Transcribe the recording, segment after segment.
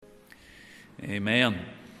Amen.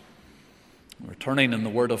 We're turning in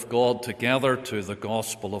the Word of God together to the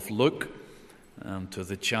Gospel of Luke and to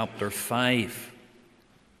the chapter 5.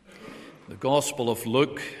 The Gospel of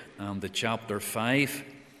Luke and the chapter 5.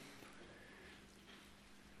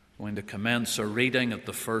 I'm going to commence our reading at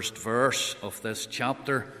the first verse of this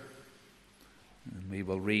chapter. And we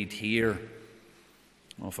will read here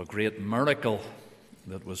of a great miracle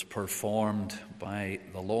that was performed by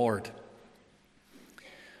the Lord.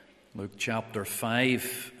 Luke chapter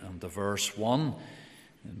 5 and the verse 1,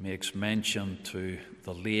 it makes mention to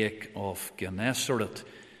the lake of Gennesaret,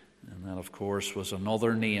 and that of course was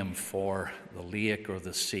another name for the lake or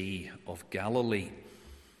the sea of Galilee.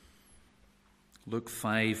 Luke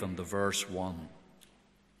 5 and the verse 1.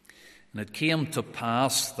 And it came to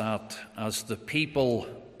pass that as the people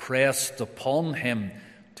pressed upon him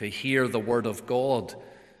to hear the word of God,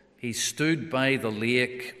 he stood by the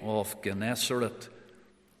lake of Gennesaret,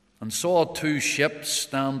 and saw two ships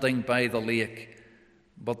standing by the lake,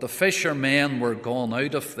 but the fishermen were gone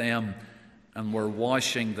out of them, and were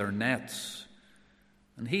washing their nets.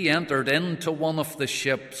 And he entered into one of the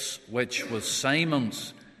ships, which was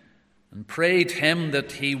Simon's, and prayed him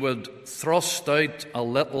that he would thrust out a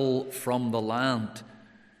little from the land.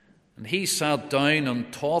 And he sat down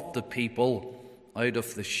and taught the people out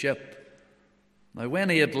of the ship. Now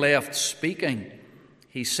when he had left speaking,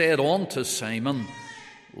 he said unto Simon,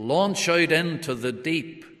 Launch out into the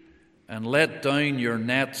deep, and let down your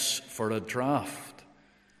nets for a draught.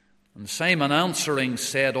 And Simon answering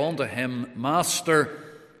said unto him, Master,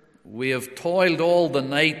 we have toiled all the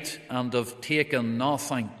night, and have taken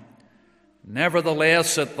nothing.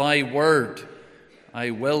 Nevertheless, at thy word,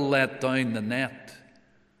 I will let down the net.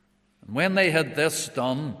 And when they had this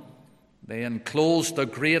done, they enclosed a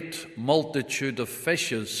great multitude of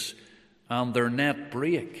fishes, and their net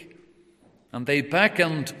brake. And they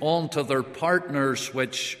beckoned unto their partners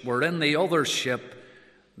which were in the other ship,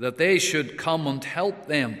 that they should come and help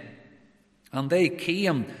them. And they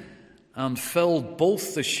came and filled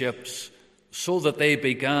both the ships, so that they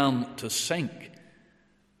began to sink.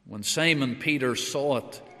 When Simon Peter saw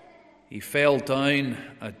it, he fell down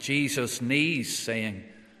at Jesus' knees, saying,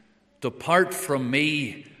 Depart from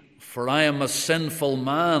me, for I am a sinful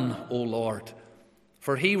man, O Lord.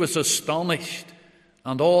 For he was astonished,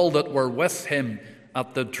 and all that were with him,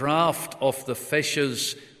 at the draught of the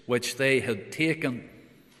fishes which they had taken.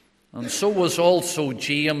 And so was also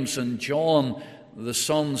James and John, the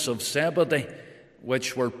sons of Zebedee,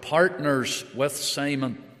 which were partners with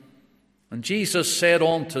Simon. And Jesus said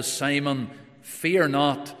unto Simon, Fear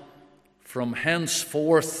not, from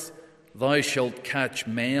henceforth thou shalt catch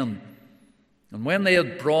men. And when they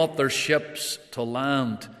had brought their ships to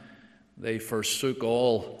land, they forsook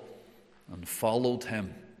all and followed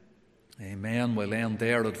him. Amen. We'll end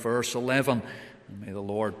there at verse 11. And may the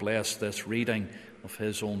Lord bless this reading of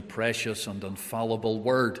his own precious and infallible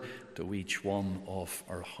word to each one of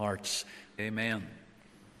our hearts. Amen.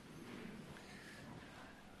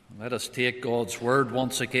 Let us take God's word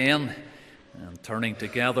once again, and turning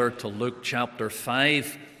together to Luke chapter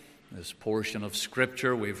 5, this portion of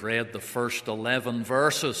Scripture. We've read the first 11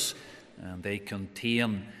 verses, and they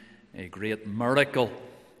contain a great miracle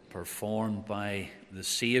performed by the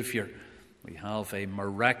Saviour. We have a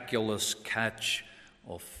miraculous catch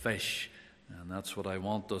of fish, and that's what I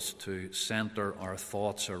want us to centre our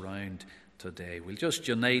thoughts around today. We'll just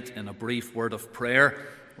unite in a brief word of prayer.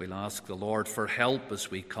 We'll ask the Lord for help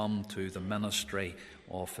as we come to the ministry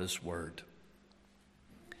of his word.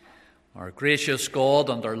 Our gracious God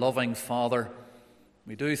and our loving Father,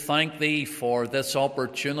 we do thank thee for this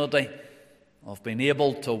opportunity of being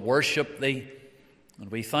able to worship thee. And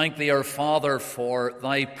we thank thee, our Father, for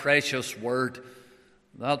thy precious word,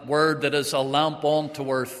 that word that is a lamp unto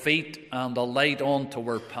our feet and a light unto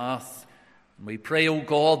our path. And we pray, O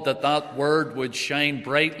God, that that word would shine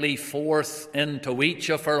brightly forth into each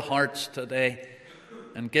of our hearts today,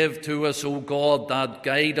 and give to us, O God, that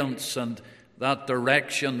guidance and that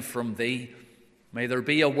direction from thee. May there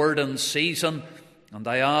be a word in season, and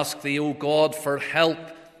I ask thee, O God, for help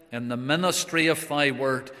in the ministry of thy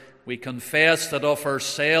word. We confess that of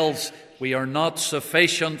ourselves we are not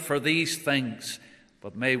sufficient for these things,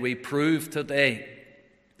 but may we prove today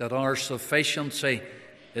that our sufficiency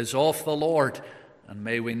is of the Lord, and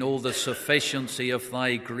may we know the sufficiency of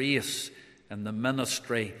thy grace in the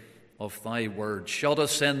ministry of thy word. Shut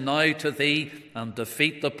us in now to thee and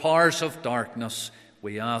defeat the powers of darkness.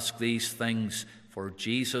 We ask these things for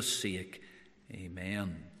Jesus' sake.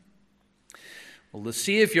 Amen. Well, the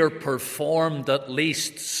Saviour performed at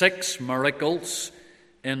least 6 miracles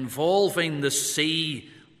involving the Sea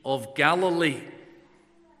of Galilee.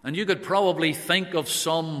 And you could probably think of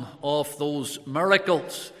some of those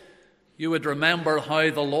miracles. You would remember how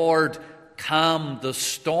the Lord calmed the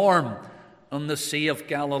storm on the Sea of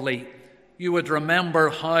Galilee. You would remember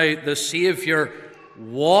how the Saviour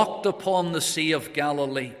walked upon the Sea of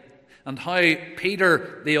Galilee, and how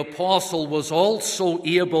Peter the Apostle was also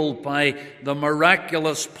able by the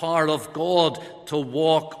miraculous power of God to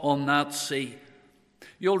walk on that sea.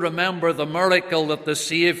 You'll remember the miracle that the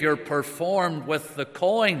Saviour performed with the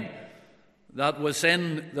coin that was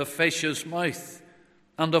in the fish's mouth.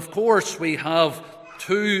 And of course we have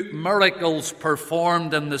two miracles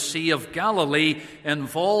performed in the Sea of Galilee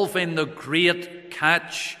involving the great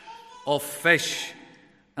catch of fish.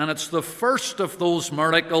 And it's the first of those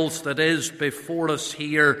miracles that is before us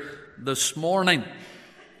here this morning.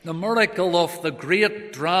 The miracle of the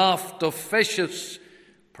great draught of fishes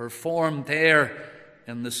performed there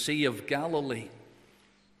in the Sea of Galilee.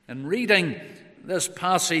 And reading this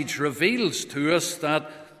passage reveals to us that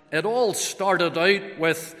it all started out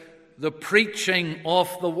with the preaching of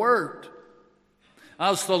the Word.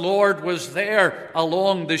 As the Lord was there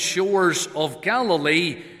along the shores of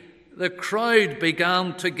Galilee, the crowd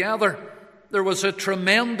began to gather. There was a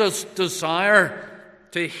tremendous desire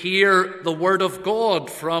to hear the Word of God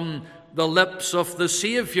from the lips of the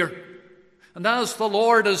Saviour. And as the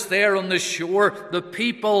Lord is there on the shore, the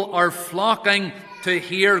people are flocking to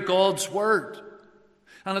hear God's Word.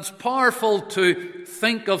 And it's powerful to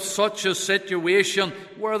think of such a situation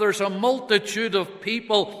where there's a multitude of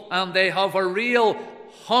people and they have a real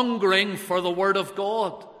hungering for the Word of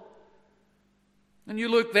God. And you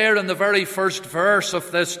look there in the very first verse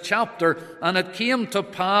of this chapter, and it came to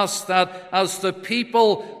pass that as the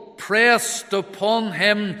people pressed upon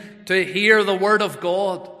him to hear the Word of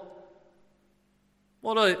God.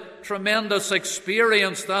 What a tremendous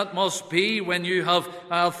experience that must be when you have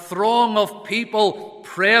a throng of people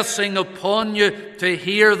pressing upon you to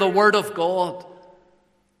hear the Word of God.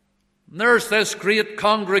 And there's this great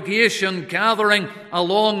congregation gathering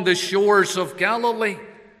along the shores of Galilee.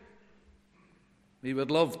 We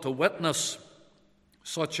would love to witness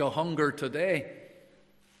such a hunger today.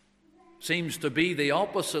 Seems to be the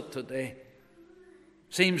opposite today.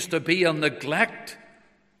 Seems to be a neglect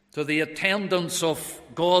to the attendance of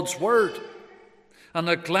God's Word, a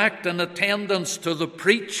neglect and attendance to the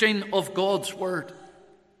preaching of God's Word.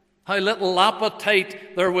 How little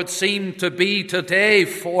appetite there would seem to be today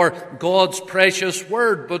for God's precious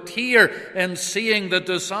Word. But here, in seeing the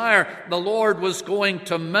desire, the Lord was going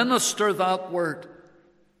to minister that Word.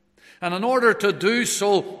 And in order to do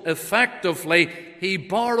so effectively, he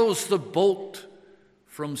borrows the boat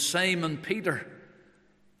from Simon Peter.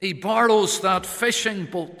 He borrows that fishing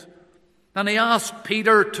boat, and he asked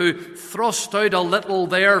Peter to thrust out a little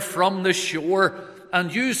there from the shore,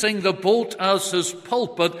 and using the boat as his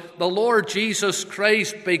pulpit, the Lord Jesus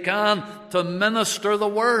Christ began to minister the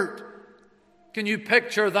Word. Can you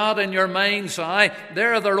picture that in your mind's eye?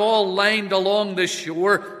 There they're all lined along the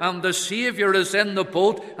shore, and the Saviour is in the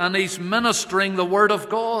boat, and he's ministering the Word of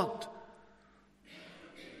God.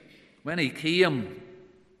 When he came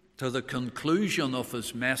to the conclusion of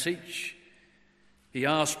his message, he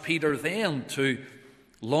asked Peter then to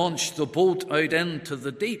launch the boat out into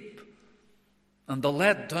the deep and to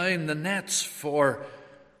let down the nets for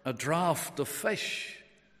a draught of fish.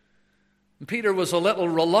 And Peter was a little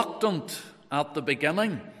reluctant at the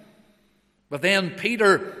beginning, but then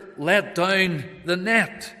Peter let down the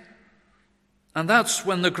net, and that's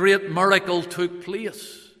when the great miracle took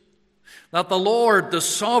place. That the Lord, the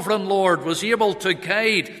sovereign Lord, was able to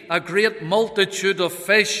guide a great multitude of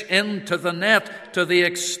fish into the net to the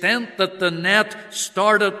extent that the net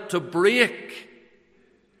started to break.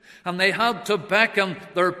 And they had to beckon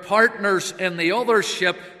their partners in the other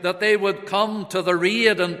ship that they would come to their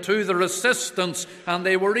aid and to their assistance. And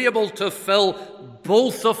they were able to fill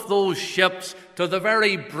both of those ships to the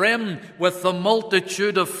very brim with the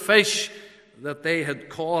multitude of fish that they had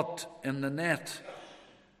caught in the net.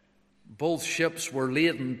 Both ships were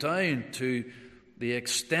laden down to the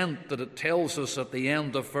extent that it tells us at the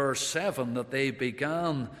end of verse 7 that they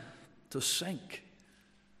began to sink.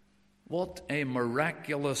 What a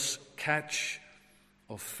miraculous catch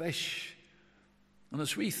of fish. And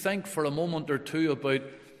as we think for a moment or two about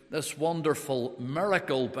this wonderful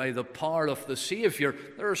miracle by the power of the Saviour,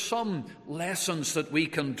 there are some lessons that we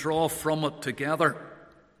can draw from it together.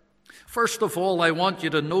 First of all, I want you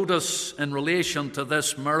to notice in relation to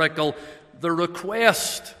this miracle the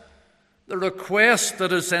request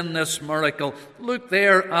that is in this miracle. Look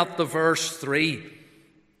there at the verse 3.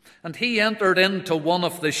 And he entered into one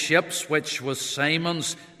of the ships, which was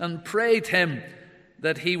Simon's, and prayed him,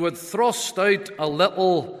 that he would thrust out a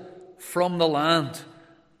little from the land.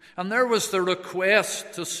 And there was the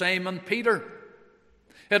request to Simon Peter.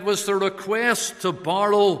 It was the request to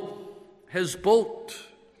borrow his boat.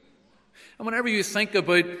 And whenever you think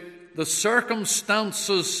about the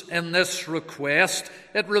circumstances in this request,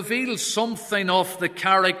 it reveals something of the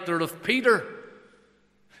character of Peter.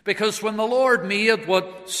 Because when the Lord made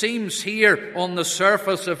what seems here on the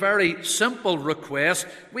surface a very simple request,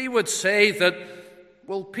 we would say that,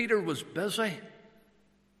 well, Peter was busy.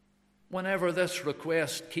 Whenever this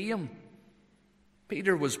request came,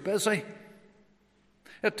 Peter was busy.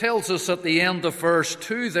 It tells us at the end of verse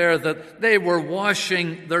 2 there that they were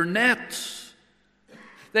washing their nets.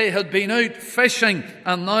 They had been out fishing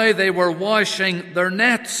and now they were washing their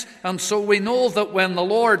nets. And so we know that when the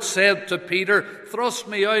Lord said to Peter, "Thrust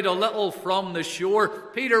me out a little from the shore,"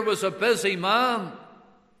 Peter was a busy man.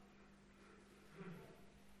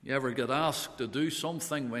 You ever get asked to do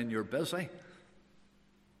something when you're busy?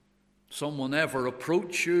 Someone ever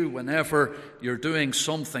approach you whenever you're doing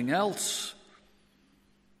something else?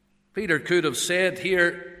 Peter could have said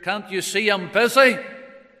here, "Can't you see I'm busy?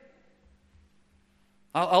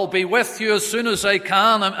 I'll be with you as soon as I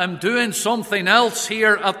can. I'm doing something else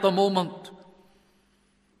here at the moment."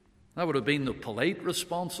 That would have been the polite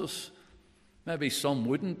responses. Maybe some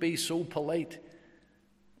wouldn't be so polite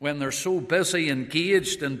when they're so busy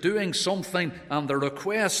engaged in doing something and the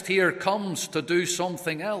request here comes to do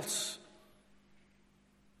something else.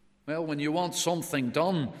 Well, when you want something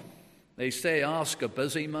done, they say, ask a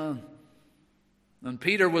busy man. And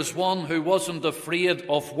Peter was one who wasn't afraid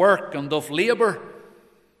of work and of labour.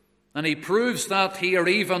 And he proves that here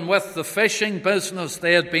even with the fishing business.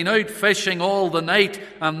 They had been out fishing all the night,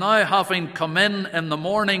 and now having come in the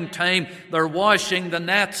morning time, they're washing the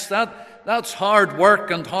nets. That's hard work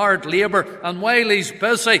and hard labour. And while he's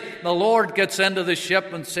busy, the Lord gets into the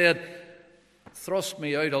ship and said, "Thrust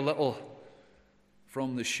me out a little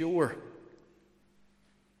from the shore."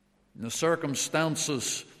 In the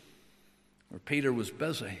circumstances where Peter was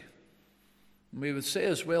busy, we would say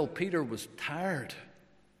as well, Peter was tired.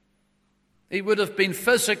 He would have been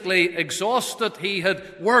physically exhausted. He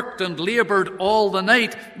had worked and laboured all the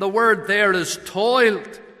night. The word there is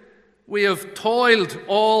toiled. We have toiled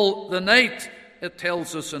all the night, it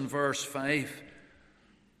tells us in verse 5.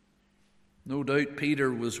 No doubt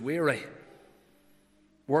Peter was weary.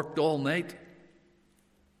 Worked all night.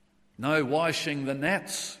 Now washing the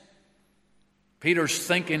nets. Peter's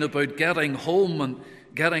thinking about getting home and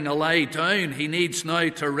getting a lie down. He needs now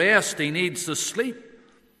to rest. He needs to sleep.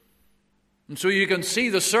 And so you can see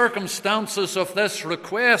the circumstances of this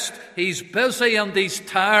request. He's busy and he's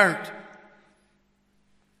tired.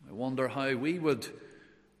 I wonder how we would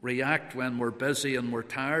react when we're busy and we're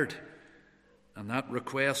tired and that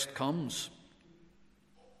request comes.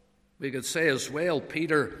 We could say as well,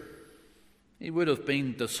 Peter, he would have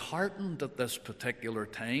been disheartened at this particular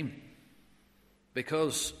time,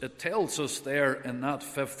 because it tells us there in that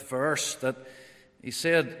 5th verse that he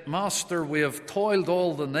said, "Master, we have toiled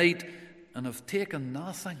all the night and have taken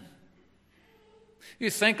nothing." You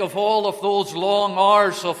think of all of those long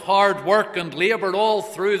hours of hard work and labour all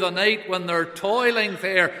through the night when they're toiling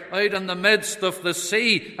there out in the midst of the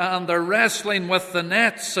sea and they're wrestling with the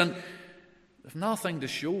nets and they've nothing to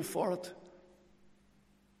show for it.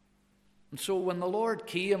 And so when the Lord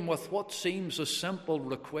came with what seems a simple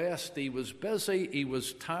request, he was busy, he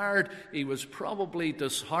was tired, he was probably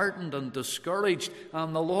disheartened and discouraged,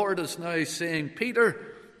 and the Lord is now saying,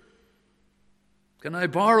 "Peter, can I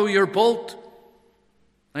borrow your boat?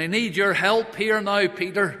 I need your help here now,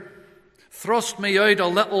 Peter. Thrust me out a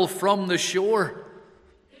little from the shore."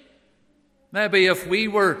 Maybe if we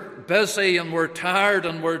were busy and we're tired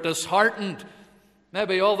and we're disheartened,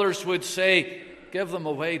 maybe others would say, "Give them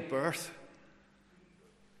a wide berth."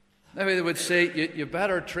 Maybe they would say, you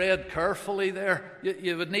better tread carefully there.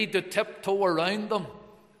 You would need to tiptoe around them.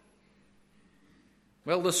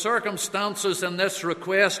 Well, the circumstances in this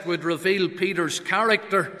request would reveal Peter's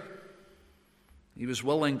character. He was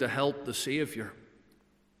willing to help the Saviour,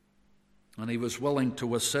 and he was willing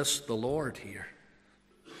to assist the Lord here.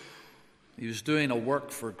 He was doing a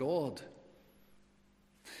work for God.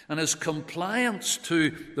 And his compliance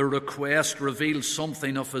to the request reveals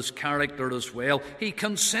something of his character as well. He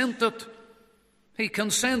consented. He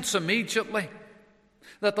consents immediately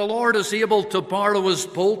that the Lord is able to borrow his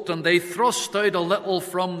boat, and they thrust out a little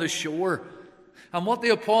from the shore. And what the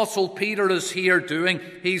Apostle Peter is here doing,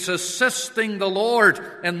 he's assisting the Lord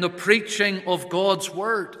in the preaching of God's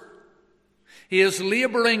word. He is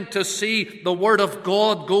labouring to see the word of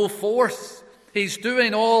God go forth. He's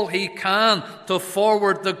doing all he can to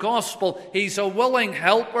forward the gospel. He's a willing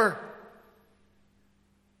helper.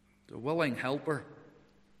 A willing helper.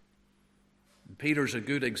 And Peter's a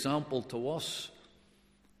good example to us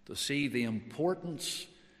to see the importance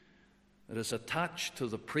that is attached to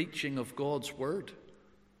the preaching of God's word.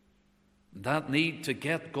 That need to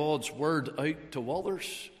get God's word out to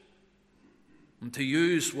others, and to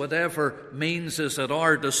use whatever means is at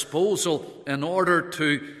our disposal in order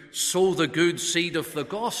to sow the good seed of the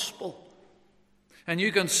gospel. And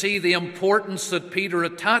you can see the importance that Peter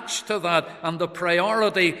attached to that and the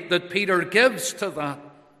priority that Peter gives to that.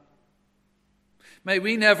 May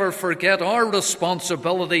we never forget our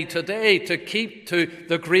responsibility today to keep to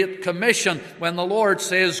the Great Commission when the Lord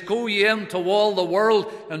says, "Go ye into all the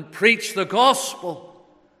world and preach the gospel."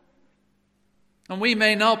 And we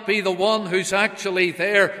may not be the one who's actually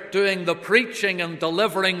there doing the preaching and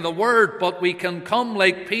delivering the word, but we can come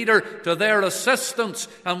like Peter to their assistance,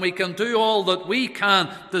 and we can do all that we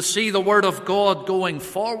can to see the word of God going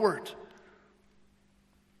forward.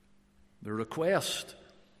 The request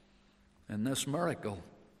in this miracle.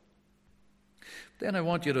 Then I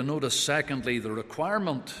want you to notice, secondly, the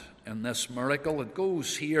requirement in this miracle. It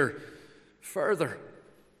goes here further.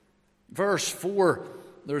 Verse 4.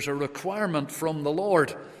 There's a requirement from the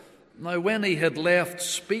Lord. Now, when he had left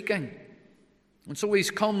speaking, and so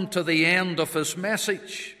he's come to the end of his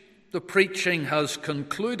message, the preaching has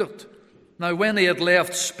concluded. Now, when he had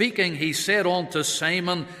left speaking, he said unto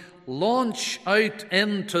Simon, "Launch out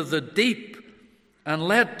into the deep and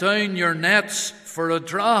let down your nets for a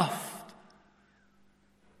draught."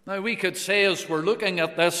 Now, we could say as we're looking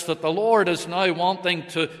at this that the Lord is now wanting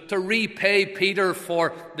to repay Peter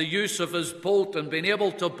for the use of his boat and being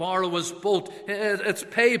able to borrow his boat. It's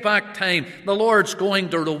payback time. The Lord's going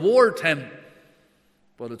to reward him.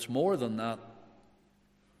 But it's more than that.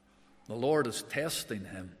 The Lord is testing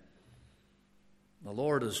him. The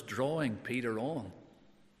Lord is drawing Peter on.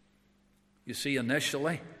 You see,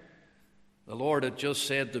 initially, the Lord had just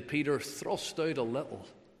said to Peter, "Thrust out a little.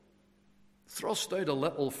 Thrust out a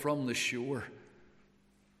little from the shore."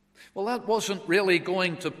 Well, that wasn't really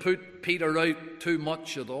going to put Peter out too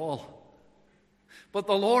much at all. But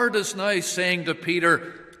the Lord is now saying to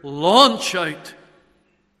Peter, "Launch out.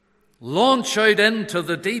 Launch out into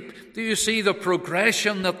the deep." Do you see the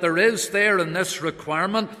progression that there is there in this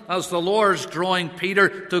requirement as the Lord's drawing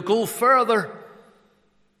Peter to go further?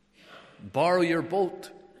 Borrow your boat.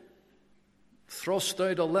 Thrust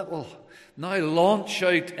out a little. Now launch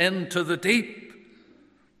out into the deep.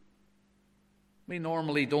 We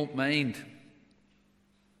normally don't mind.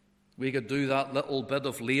 We could do that little bit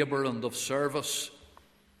of labour and of service.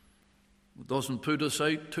 It doesn't put us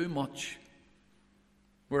out too much.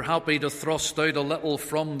 We're happy to thrust out a little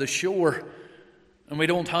from the shore, and we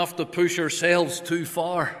don't have to push ourselves too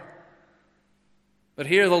far. But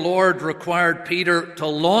here the Lord required Peter to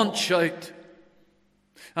launch out.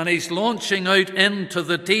 And he's launching out into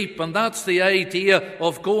the deep, and that's the idea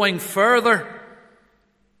of going further.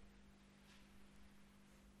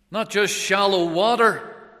 Not just shallow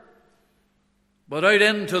water, but out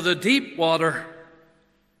into the deep water.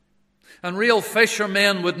 And real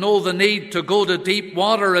fishermen would know the need to go to deep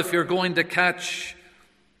water if you're going to catch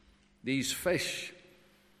these fish.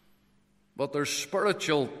 But there's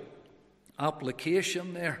spiritual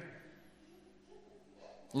application there.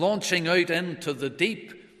 Launching out into the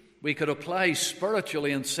deep, we could apply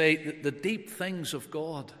spiritually and say the deep things of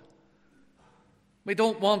God. We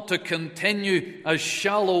don't want to continue as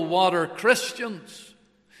shallow water Christians.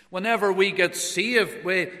 Whenever we get saved,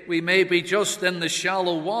 we may be just in the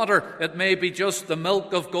shallow water. It may be just the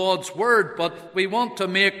milk of God's word, but we want to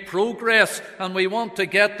make progress, and we want to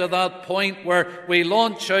get to that point where we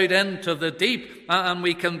launch out into the deep and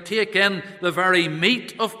we can take in the very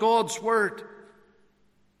meat of God's word.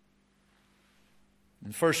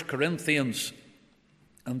 In 1 Corinthians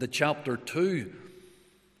and the chapter 2,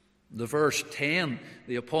 the verse 10,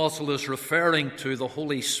 the apostle is referring to the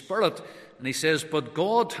Holy Spirit, and he says, "But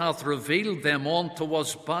God hath revealed them unto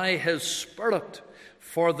us by his Spirit.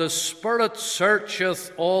 For the Spirit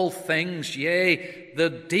searcheth all things, yea, the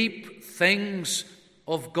deep things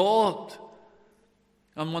of God."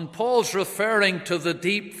 And when Paul's referring to the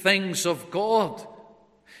deep things of God,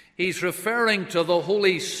 he's referring to the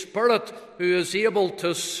Holy Spirit who is able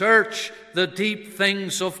to search the deep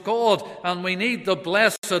things of God. And we need the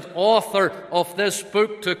blessed author of this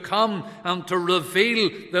book to come and to reveal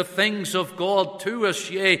the things of God to us,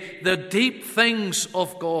 yea, the deep things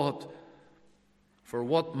of God. For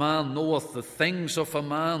what man knoweth the things of a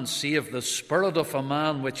man, save the spirit of a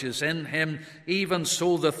man which is in him? Even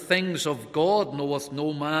so the things of God knoweth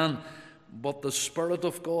no man, but the Spirit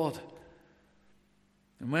of God.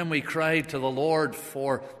 And when we cried to the Lord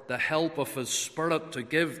for the help of His Spirit to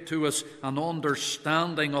give to us an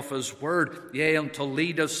understanding of His Word, yea, and to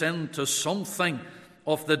lead us into something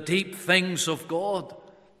of the deep things of God.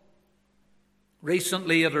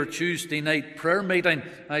 Recently at our Tuesday night prayer meeting,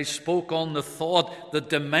 I spoke on the thought, the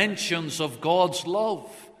dimensions of God's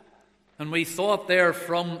love. And we thought there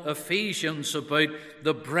from Ephesians about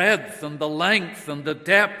the breadth and the length and the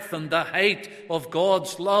depth and the height of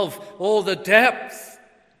God's love. Oh, the depth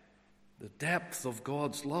of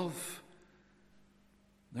God's love.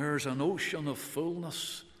 There's an ocean of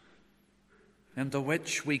fullness into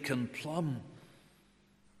which we can plumb,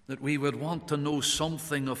 that we would want to know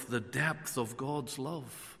something of the depth of God's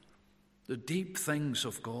love, the deep things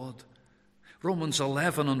of God. Romans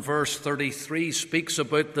 11 and verse 33 speaks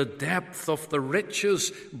about the depth of the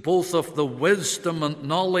riches, both of the wisdom and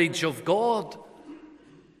knowledge of God.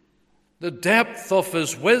 The depth of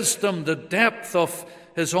His wisdom, the depth of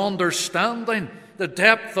His understanding, the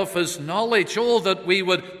depth of His knowledge. Oh, that we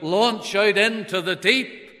would launch out into the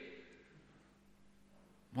deep.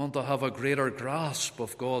 Want to have a greater grasp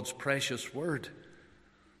of God's precious Word.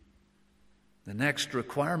 The next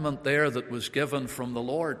requirement there that was given from the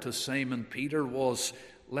Lord to Simon Peter was,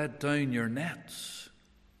 let down your nets.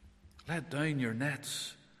 Let down your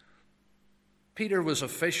nets. Peter was a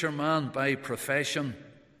fisherman by profession.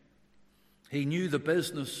 He knew the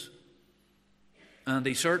business, and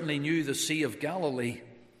he certainly knew the Sea of Galilee.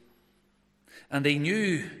 And he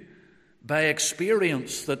knew by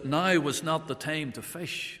experience that now was not the time to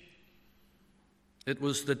fish. It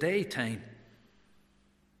was the daytime.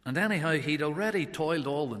 And anyhow, he'd already toiled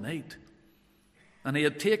all the night, and he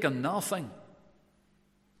had taken nothing.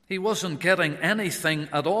 He wasn't getting anything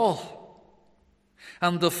at all.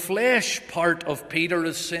 And the flesh part of Peter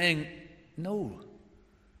is saying, no,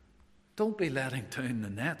 don't be letting down the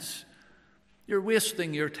nets. You're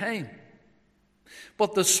wasting your time.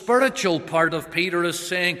 But the spiritual part of Peter is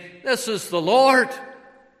saying, this is the Lord,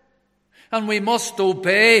 and we must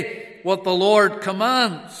obey what the Lord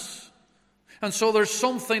commands. And so there's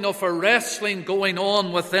something of a wrestling going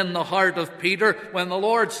on within the heart of Peter when the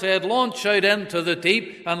Lord said, launch out into the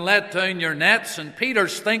deep and let down your nets. And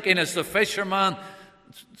Peter's thinking as the fisherman,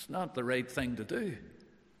 it's not the right thing to do.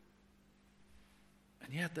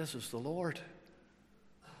 And yet this is the Lord.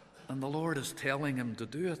 And the Lord is telling him to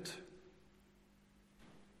do it.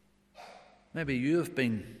 Maybe you have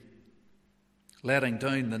been letting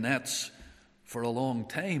down the nets for a long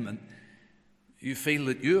time, and you feel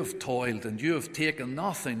that you have toiled and you have taken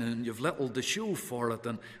nothing and you've little to show for it.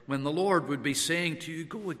 And when the Lord would be saying to you,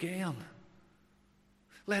 go again.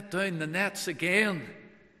 Let down the nets again.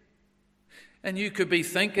 And you could be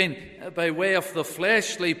thinking by way of the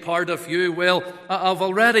fleshly part of you, well, I've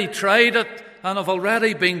already tried it and I've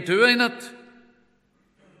already been doing it.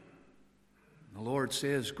 The Lord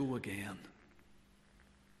says, go again.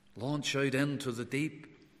 Launch out into the deep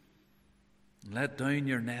and let down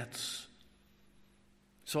your nets.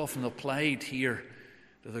 It's often applied here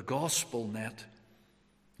to the gospel net.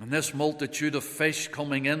 And this multitude of fish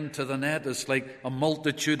coming into the net is like a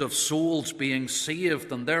multitude of souls being saved,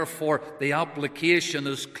 and therefore the application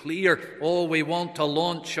is clear. Oh, we want to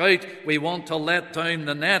launch out. We want to let down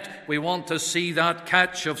the net. We want to see that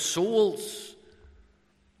catch of souls.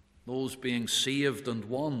 Those being saved and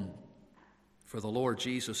won for the Lord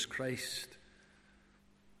Jesus Christ.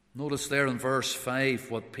 Notice there in verse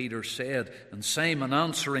 5 what Peter said. And Simon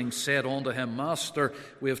answering said unto him, Master,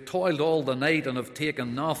 we have toiled all the night and have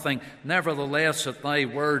taken nothing. Nevertheless, at thy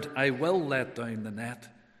word, I will let down the net.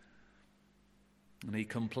 And he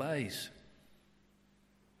complies.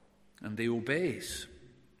 And he obeys.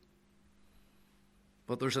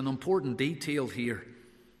 But there's an important detail here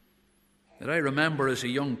that I remember as a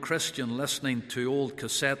young Christian listening to old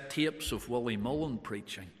cassette tapes of Willie Mullen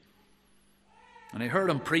preaching. And I heard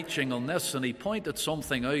him preaching on this, and he pointed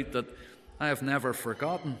something out that I have never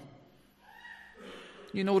forgotten.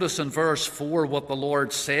 You notice in verse 4 what the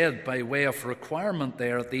Lord said by way of requirement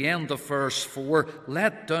there. At the end of verse 4,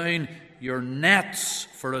 let down your nets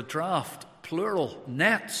for a draught. Plural,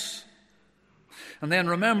 nets. And then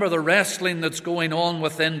remember the wrestling that's going on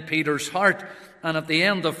within Peter's heart. And at the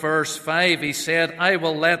end of verse 5, he said, I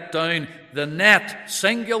will let down the net,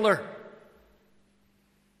 singular.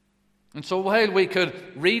 And so while we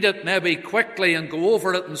could read it maybe quickly and go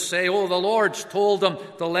over it and say, oh, the Lord's told them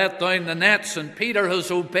to let down the nets, and Peter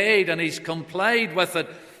has obeyed and he's complied with it.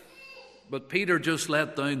 But Peter just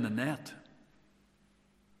let down the net.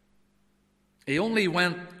 He only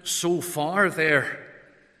went so far there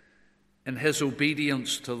in his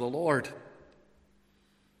obedience to the Lord.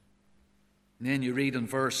 And then you read in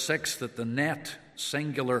verse 6 that the net,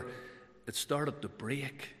 singular, it started to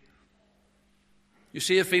break. You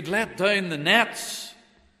see, if he'd let down the nets,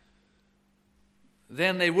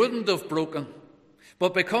 then they wouldn't have broken.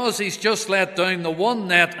 But because he's just let down the one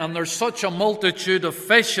net, and there's such a multitude of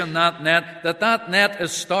fish in that net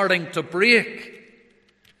is starting to break.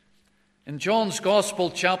 In John's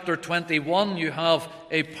Gospel, chapter 21, you have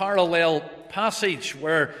a parallel passage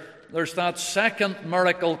where there's that second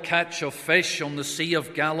miracle catch of fish on the Sea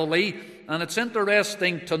of Galilee. And it's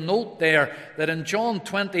interesting to note there that in John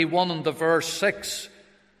 21 and the verse 6,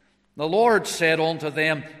 the Lord said unto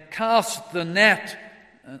them, cast the net.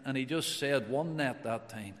 And he just said one net that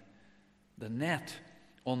time. The net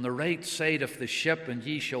on the right side of the ship, and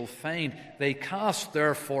ye shall find. They cast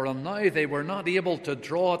therefore, and now they were not able to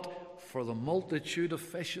draw it for the multitude of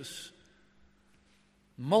fishes.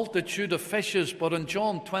 Multitude of fishes, but in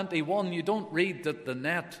John 21 you don't read that the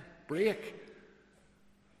net break.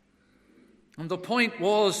 And the point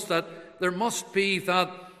was that there must be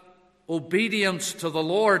that obedience to the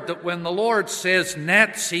Lord, that when the Lord says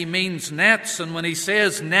nets, he means nets, and when he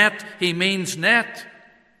says net, he means net.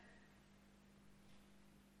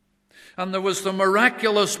 And there was the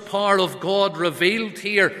miraculous power of God revealed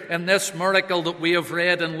here in this miracle that we have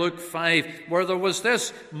read in Luke 5, where there was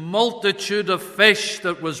this multitude of fish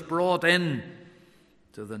that was brought in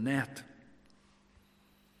to the net.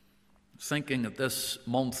 Thinking at this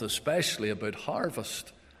month especially about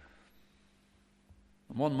harvest.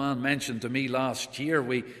 And one man mentioned to me last year,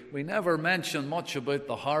 we never mention much about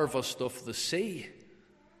the harvest of the sea.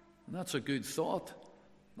 And that's a good thought.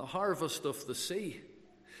 The harvest of the sea.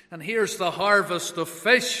 And here's the harvest of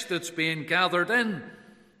fish that's being gathered in.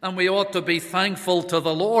 And we ought to be thankful to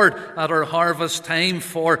the Lord at our harvest time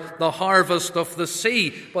for the harvest of the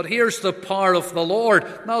sea. But here's the power of the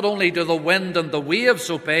Lord. Not only do the wind and the waves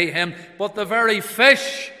obey him, but the very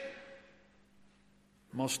fish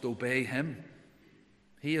must obey him.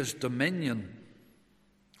 He has dominion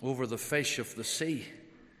over the fish of the sea.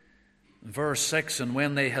 In verse 6, and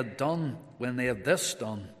when they had this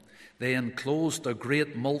done, they enclosed a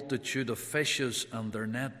great multitude of fishes, and their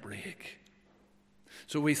net brake.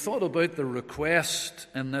 So we thought about the request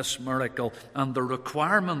in this miracle and the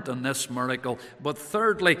requirement in this miracle. But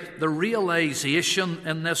thirdly, the realization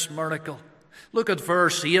in this miracle. Look at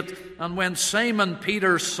verse 8. And when Simon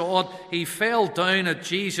Peter saw it, he fell down at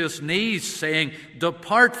Jesus' knees, saying,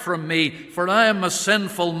 depart from me, for I am a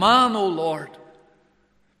sinful man, O Lord.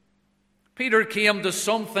 Peter came to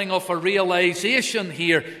something of a realization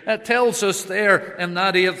here. It tells us there in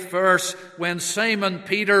that 8th verse, when Simon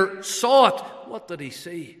Peter saw it, what did he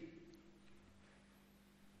see?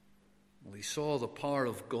 Well, he saw the power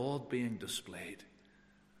of God being displayed.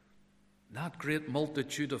 That great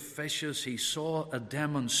multitude of fishes, he saw a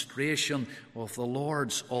demonstration of the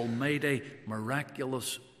Lord's almighty,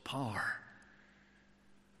 miraculous power.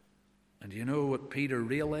 And you know what Peter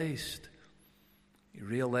realized? He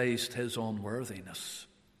realized his unworthiness.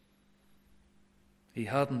 He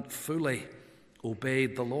hadn't fully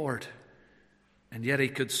obeyed the Lord. And yet he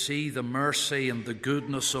could see the mercy and the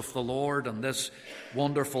goodness of the Lord and this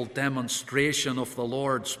wonderful demonstration of the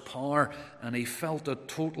Lord's power. And he felt a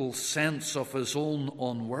total sense of his own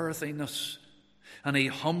unworthiness. And he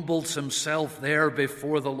humbles himself there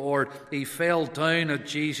before the Lord. He fell down at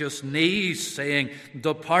Jesus' knees, saying,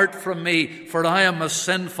 depart from me, for I am a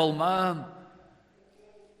sinful man.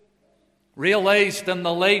 Realized in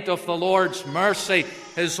the light of the Lord's mercy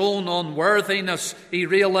his own unworthiness. He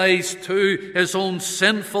realized too his own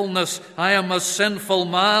sinfulness. I am a sinful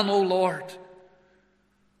man, O Lord.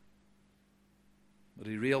 But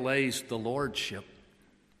he realized the lordship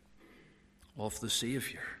of the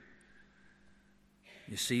Savior.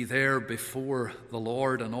 You see, there before the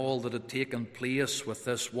Lord and all that had taken place with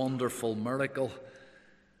this wonderful miracle,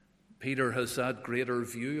 Peter has that greater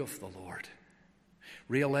view of the Lord.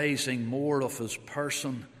 Realizing more of his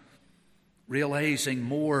person, realizing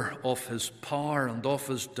more of his power and of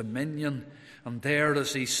his dominion. And there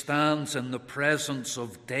as he stands in the presence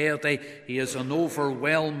of deity, he has an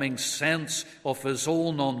overwhelming sense of his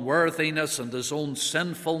own unworthiness and his own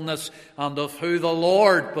sinfulness and of who the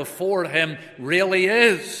Lord before him really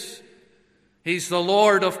is. He's the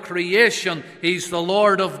Lord of creation. He's the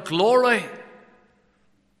Lord of glory.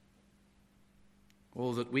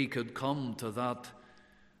 Oh, that we could come to that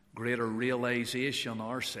greater realization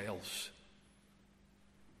ourselves.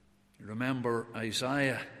 You remember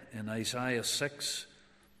Isaiah in Isaiah 6,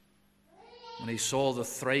 when he saw the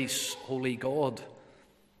thrice holy God.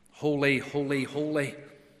 Holy, holy, holy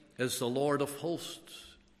is the Lord of hosts.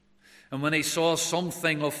 And when he saw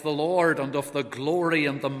something of the Lord and of the glory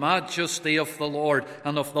and the majesty of the Lord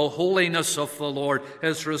and of the holiness of the Lord,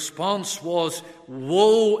 his response was,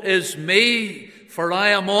 "Woe is me, for I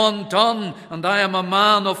am undone, and I am a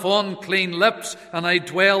man of unclean lips, and I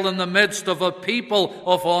dwell in the midst of a people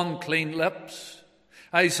of unclean lips."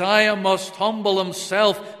 Isaiah must humble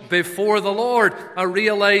himself before the Lord, a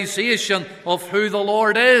realization of who the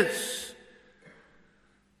Lord is.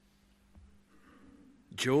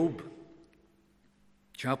 Job,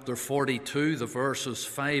 chapter 42, the verses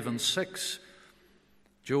 5 and 6.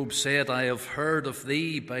 Job said, "I have heard of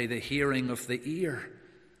thee by the hearing of the ear,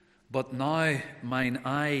 but now mine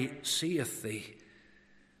eye seeth thee.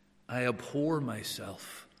 I abhor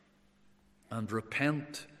myself and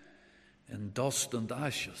repent in dust and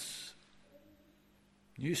ashes."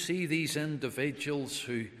 You see these individuals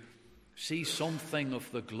who see something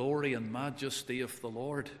of the glory and majesty of the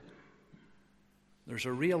Lord. There's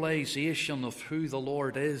a realization of who the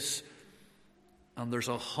Lord is, and there's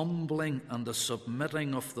a humbling and a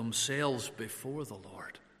submitting of themselves before the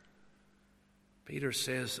Lord. Peter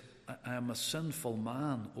says, "I am a sinful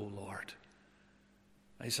man, O Lord."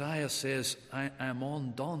 Isaiah says, I am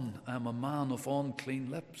undone. I am a man of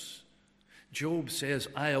unclean lips. Job says,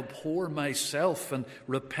 "I abhor myself and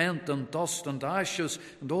repent in dust and ashes."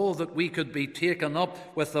 And oh, that we could be taken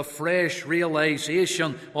up with a fresh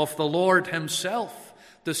realization of the Lord himself,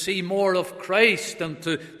 to see more of Christ and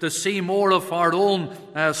to see more of our own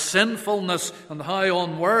sinfulness and how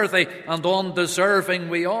unworthy and undeserving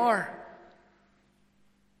we are.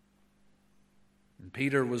 And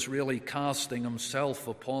Peter was really casting himself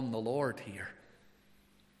upon the Lord here.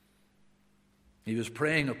 He was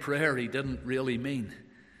praying a prayer he didn't really mean,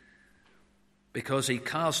 because he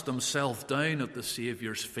cast himself down at the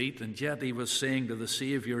Saviour's feet, and yet he was saying to the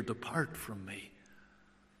Saviour, "Depart from me."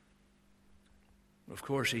 Of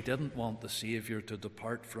course, he didn't want the Saviour to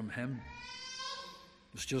depart from him.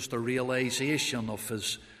 It was just a realization of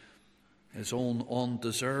his own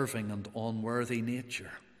undeserving and unworthy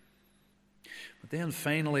nature. But then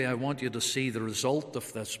finally, I want you to see the result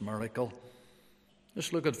of this miracle.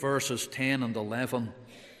 Just look at verses 10 and 11.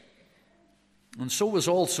 "And so was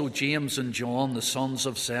also James and John, the sons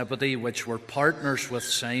of Zebedee, which were partners with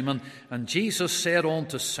Simon. And Jesus said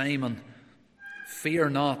unto Simon,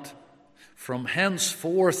 Fear not, from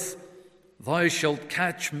henceforth thou shalt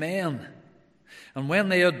catch men. And when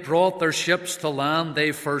they had brought their ships to land,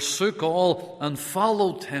 they forsook all and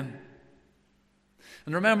followed him."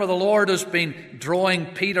 And remember, the Lord has been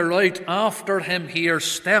drawing Peter out after him here,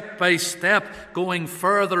 step by step, going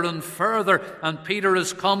further and further. And Peter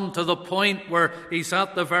has come to the point where he's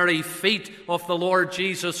at the very feet of the Lord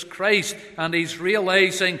Jesus Christ, and he's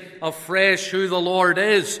realizing afresh who the Lord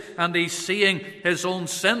is, and he's seeing his own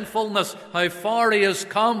sinfulness, how far he has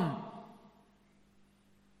come.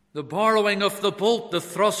 The borrowing of the boat, the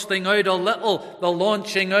thrusting out a little, the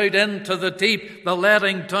launching out into the deep, the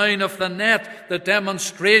letting down of the net, the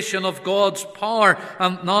demonstration of God's power,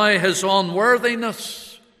 and now his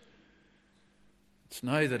unworthiness. It's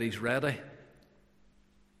now that he's ready.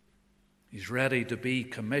 He's ready to be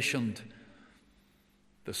commissioned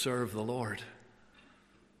to serve the Lord.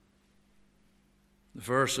 The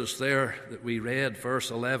verses there that we read,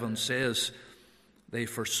 verse 11 says, they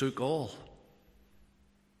forsook all.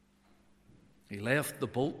 He left the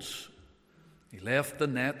boats, he left the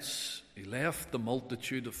nets, he left the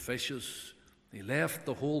multitude of fishes, he left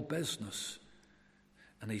the whole business,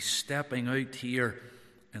 and he's stepping out here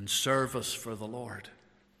in service for the Lord.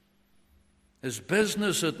 His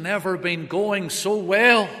business had never been going so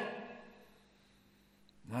well.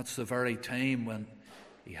 That's the very time when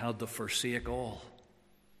he had to forsake all.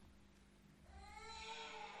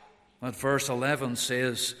 That verse 11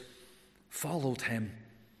 says, followed him.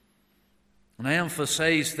 And I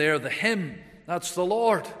emphasize there the him, that's the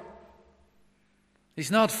Lord.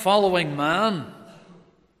 He's not following man,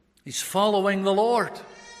 he's following the Lord.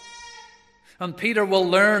 And Peter will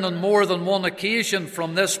learn on more than one occasion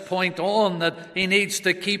from this point on that he needs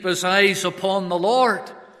to keep his eyes upon the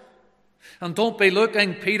Lord. And don't be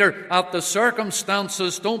looking, Peter, at the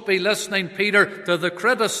circumstances. Don't be listening, Peter, to the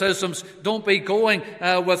criticisms. Don't be going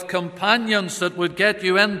with companions that would get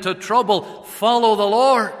you into trouble. Follow the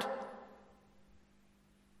Lord.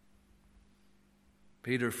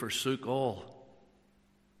 Peter forsook all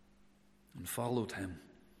and followed him.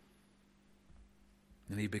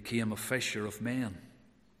 And he became a fisher of men.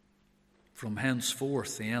 From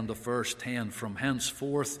henceforth, the end of verse 10, from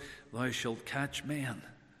henceforth thou shalt catch men.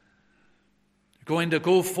 You're going to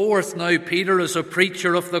go forth now, Peter, as a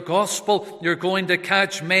preacher of the gospel. You're going to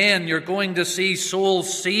catch men. You're going to see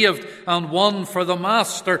souls saved and won for the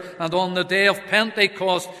Master. And on the day of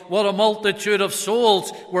Pentecost, what a multitude of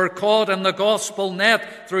souls were caught in the gospel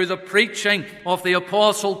net through the preaching of the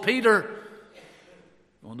Apostle Peter.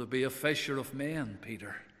 You're going to be a fisher of men,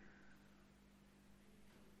 Peter.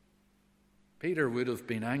 Peter would have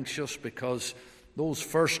been anxious because those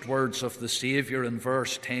first words of the Saviour in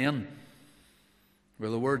verse 10 were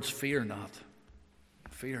the words, "Fear not,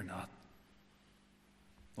 fear not."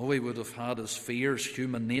 Oh, he would have had his fears,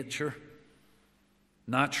 human nature.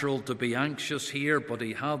 Natural to be anxious here, but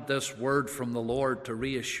he had this word from the Lord to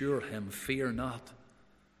reassure him, "Fear not."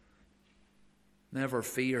 Never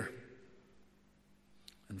fear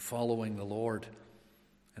in following the Lord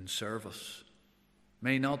in service.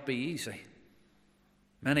 May not be easy.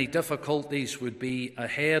 Many difficulties would be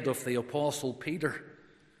ahead of the Apostle Peter.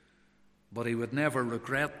 But he would never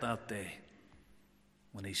regret that day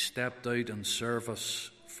when he stepped out in service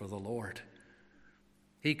for the Lord.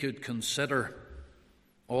 He could consider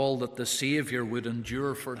all that the Saviour would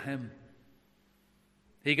endure for him.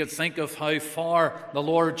 He could think of how far the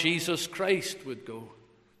Lord Jesus Christ would go.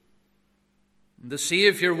 The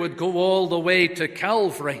Saviour would go all the way to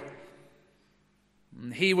Calvary.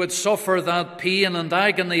 He would suffer that pain and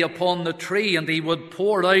agony upon the tree, and he would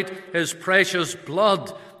pour out his precious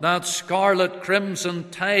blood, that scarlet crimson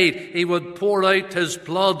tide. He would pour out his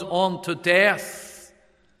blood onto death.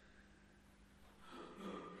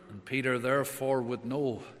 And Peter therefore would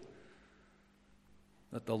know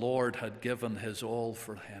that the Lord had given his all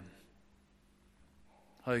for him.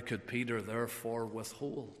 How could Peter therefore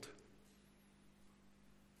withhold?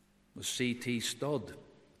 Was C.T. Studd,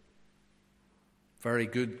 very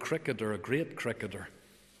good cricketer, a great cricketer,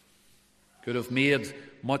 could have made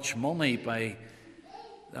much money by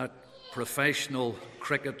that professional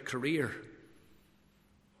cricket career.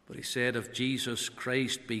 But he said, "If Jesus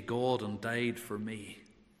Christ be God and died for me,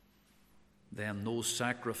 then no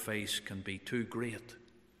sacrifice can be too great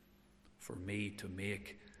for me to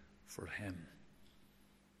make for him."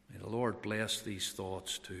 May the Lord bless these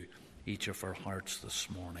thoughts to each of our hearts this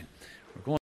morning.